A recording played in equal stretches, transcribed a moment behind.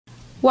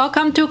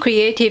Welcome to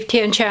Creative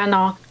Tian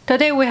channel.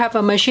 Today we have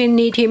a machine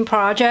knitting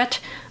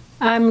project.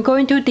 I'm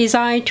going to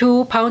design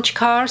 2 punch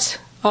cards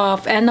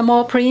of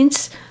animal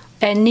prints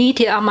and knit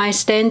it on my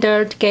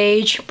standard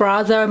gauge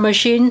Brother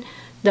machine,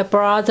 the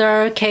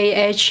Brother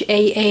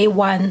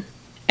KH-AA1.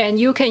 And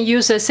you can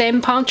use the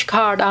same punch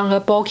card on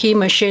a bulky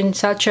machine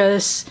such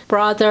as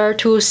Brother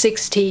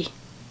 260.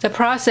 The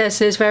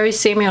process is very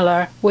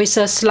similar with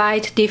a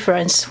slight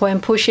difference when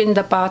pushing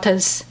the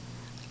buttons.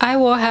 I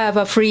will have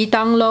a free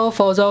download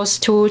for those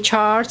 2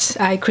 charts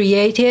I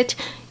created.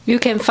 You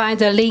can find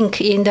the link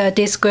in the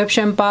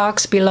description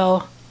box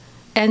below.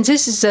 And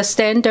this is the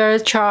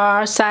standard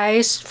chart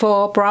size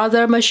for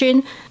Brother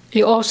machine.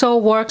 It also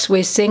works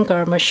with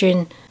Singer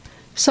machine.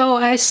 So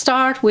I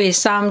start with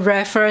some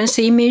reference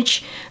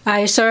image.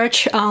 I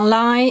search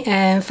online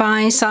and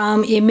find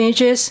some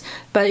images,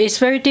 but it's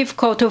very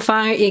difficult to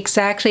find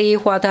exactly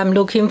what I'm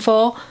looking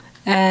for.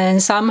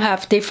 And some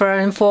have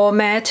different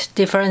format,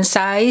 different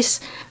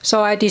size.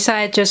 So I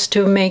decided just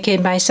to make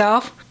it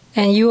myself.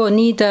 And you will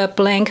need a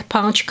blank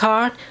punch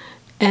card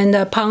and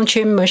a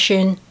punching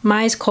machine.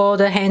 Mine is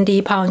called a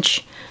Handy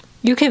Punch.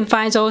 You can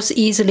find those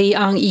easily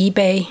on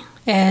eBay,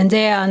 and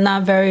they are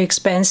not very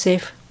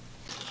expensive.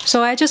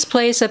 So I just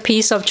place a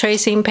piece of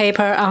tracing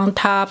paper on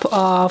top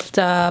of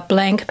the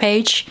blank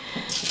page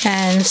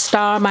and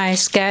start my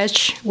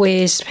sketch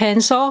with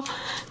pencil.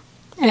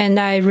 And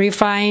I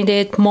refined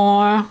it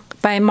more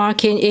by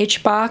marking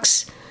each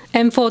box.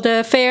 And for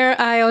the Fair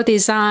Isle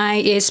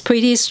design, it's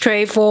pretty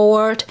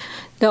straightforward.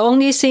 The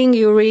only thing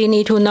you really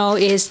need to know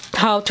is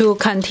how to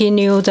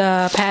continue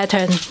the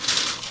pattern.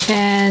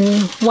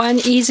 And one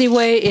easy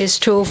way is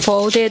to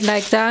fold it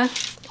like that.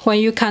 When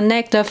you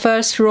connect the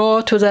first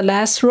row to the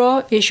last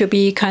row, it should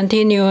be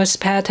continuous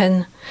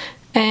pattern.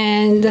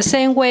 And the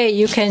same way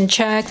you can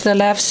check the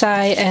left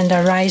side and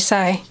the right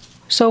side.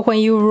 So when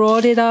you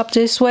roll it up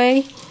this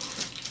way,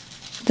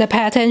 the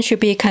pattern should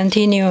be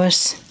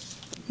continuous.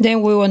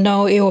 Then we will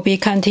know it will be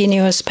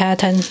continuous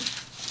pattern.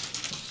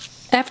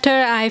 After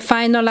I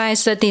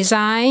finalize the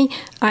design,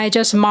 I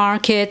just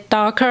mark it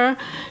darker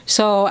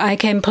so I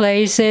can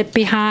place it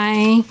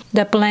behind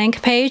the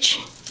blank page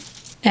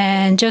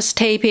and just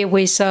tape it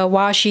with a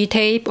washi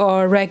tape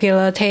or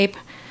regular tape.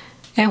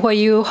 And when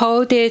you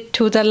hold it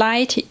to the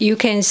light, you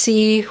can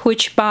see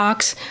which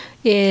box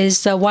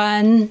is the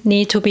one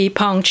need to be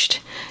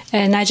punched.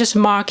 And I just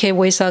mark it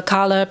with a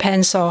color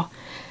pencil.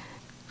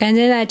 And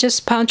then I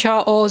just punch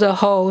out all the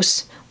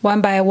holes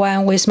one by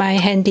one with my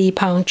Handy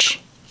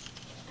Punch.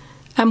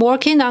 I'm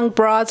working on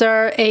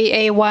Brother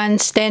AA1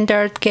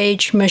 standard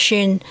gauge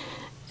machine.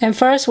 And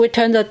first we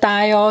turn the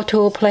dial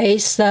to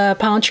place the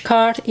punch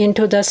card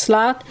into the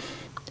slot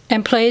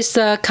and place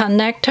the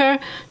connector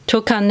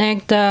to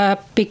connect the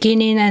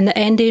beginning and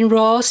ending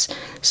rows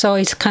so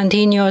it's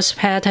continuous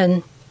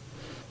pattern.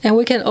 And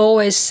we can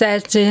always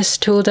set this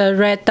to the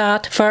red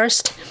dot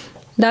first.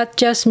 That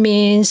just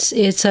means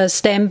it's a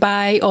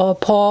standby or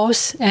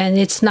pause and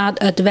it's not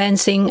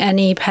advancing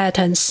any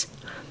patterns.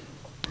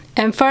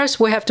 And first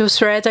we have to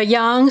thread the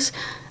yarns.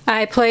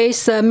 I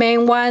place the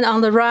main one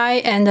on the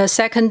right and the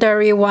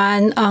secondary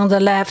one on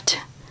the left.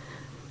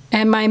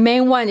 And my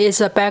main one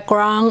is a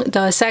background,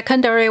 the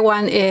secondary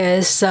one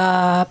is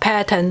a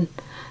pattern.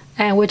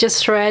 And we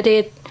just thread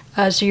it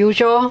as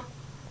usual,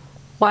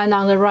 one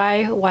on the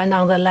right, one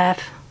on the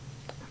left.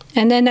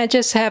 And then I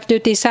just have to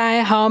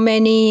decide how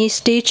many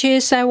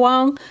stitches I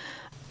want.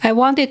 I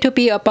want it to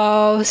be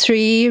about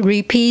 3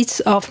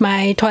 repeats of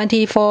my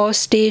 24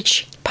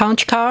 stitch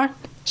punch card.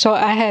 So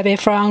I have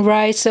it from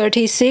right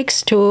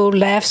 36 to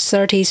left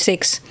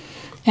 36.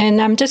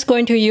 And I'm just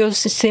going to use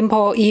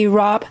simple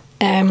E-rub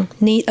and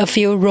knit a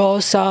few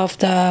rows of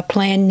the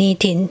plain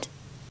knitting.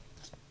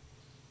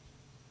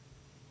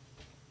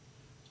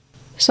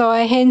 So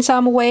I hand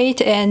some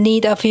weight and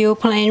knit a few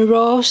plain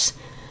rows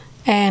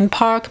and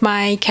park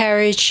my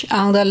carriage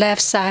on the left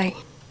side.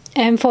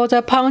 And for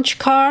the punch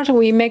card,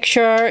 we make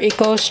sure it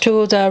goes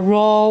to the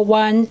row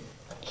 1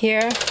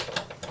 here.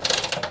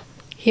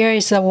 Here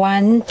is the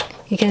 1.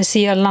 You can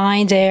see a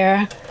line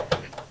there.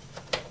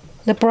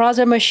 The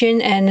Brother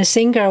machine and the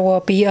Singer will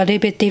be a little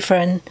bit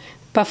different.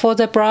 But for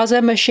the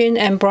Brother machine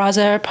and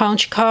Brother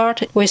punch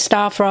card, we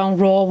start from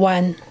row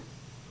 1.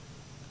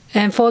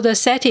 And for the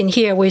setting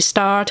here, we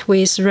start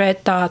with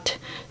red dot,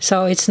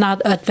 so it's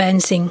not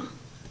advancing.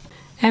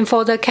 And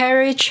for the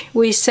carriage,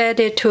 we set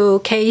it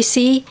to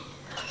KC,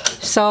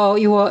 so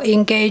it will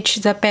engage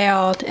the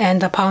belt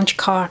and the punch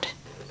card.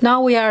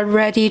 Now we are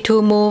ready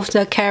to move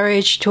the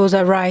carriage to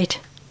the right.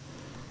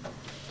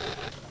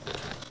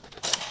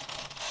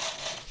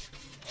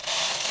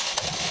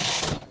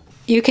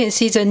 You can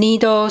see the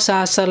needles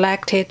are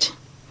selected,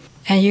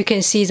 and you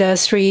can see the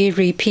 3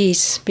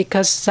 repeats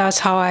because that's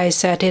how I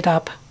set it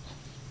up.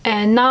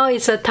 And now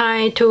it's the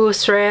time to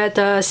thread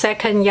the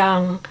second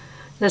yarn,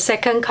 the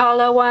second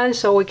color one,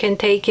 so we can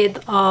take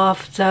it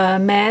off the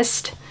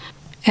mast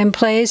and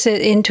place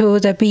it into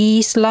the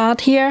B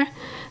slot here.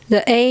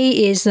 The A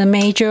is the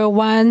major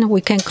one,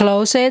 we can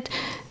close it.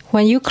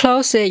 When you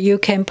close it, you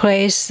can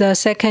place the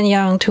second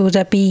yarn to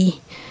the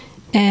B.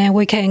 and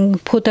we can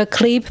put a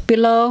clip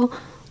below,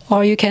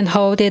 or you can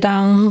hold it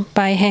on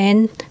by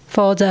hand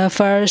for the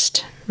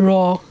first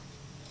row.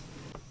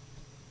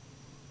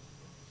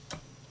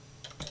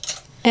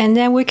 And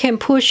then we can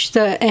push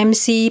the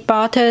MC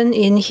button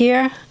in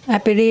here. I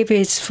believe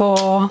it's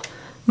for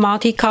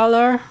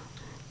multicolor,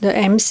 the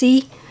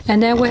MC.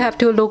 And then we have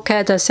to look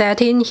at the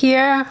setting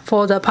here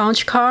for the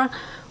punch card.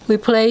 We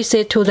place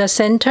it to the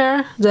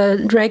center,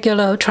 the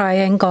regular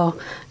triangle,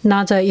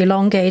 not the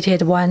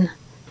elongated one.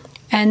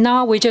 And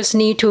now we just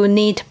need to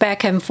knead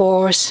back and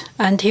forth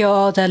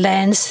until the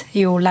length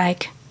you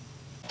like.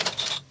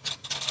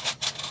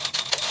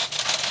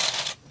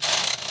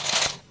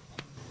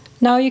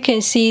 Now you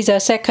can see the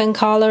second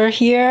color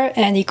here,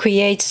 and it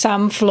creates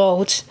some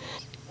floats.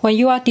 When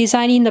you are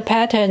designing the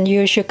pattern,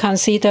 you should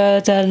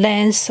consider the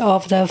length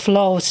of the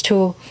floats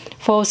too.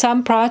 For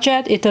some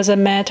project, it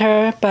doesn't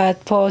matter,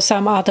 but for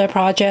some other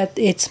project,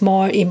 it's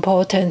more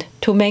important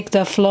to make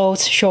the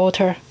floats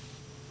shorter.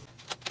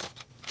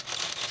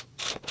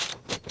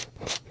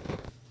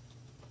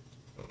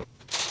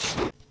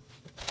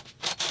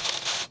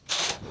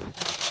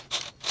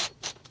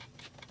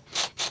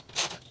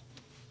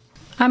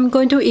 I'm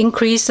going to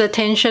increase the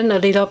tension a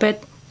little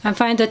bit. I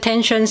find the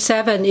tension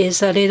 7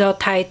 is a little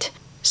tight,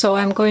 so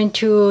I'm going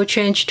to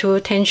change to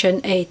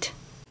tension 8.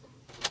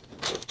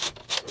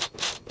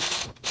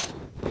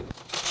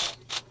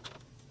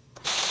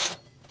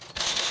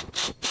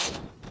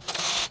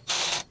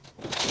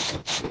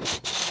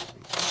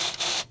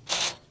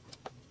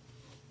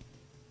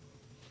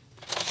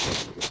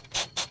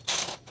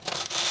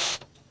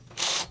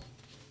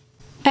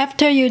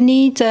 After you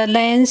knead the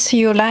length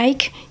you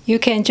like, you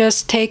can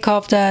just take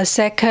off the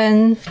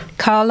second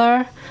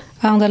color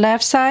on the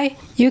left side.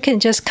 You can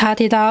just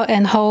cut it out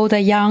and hold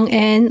the young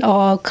end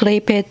or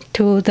clip it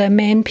to the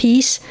main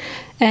piece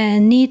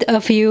and knead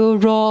a few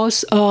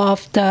rows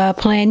of the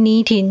plain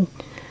knitting.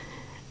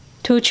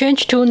 To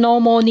change to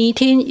normal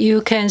knitting,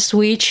 you can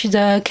switch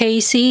the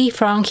KC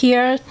from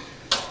here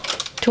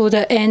to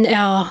the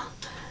NL.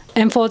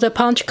 And for the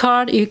punch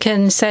card, you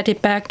can set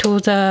it back to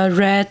the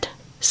red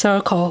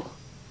circle.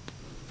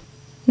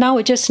 Now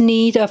we just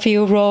need a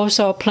few rows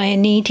of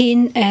plain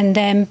knitting and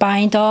then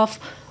bind off,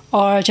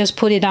 or just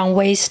put it on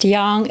waste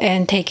yarn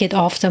and take it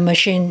off the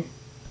machine.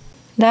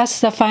 That's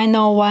the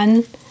final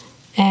one,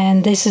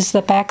 and this is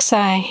the back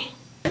side.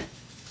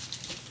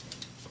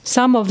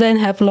 Some of them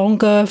have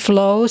longer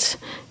floats.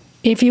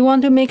 If you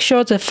want to make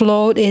sure the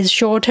float is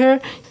shorter,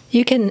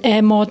 you can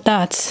add more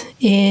dots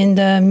in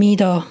the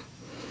middle.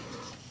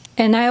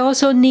 And I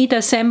also need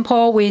a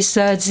sample with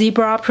a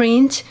zebra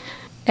print,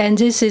 and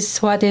this is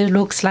what it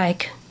looks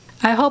like.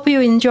 I hope you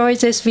enjoyed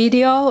this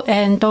video,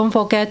 and don't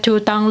forget to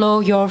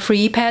download your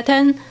free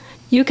pattern.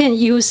 You can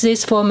use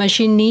this for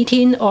machine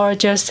knitting or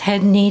just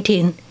hand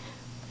knitting.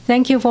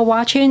 Thank you for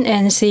watching,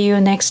 and see you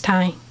next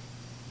time.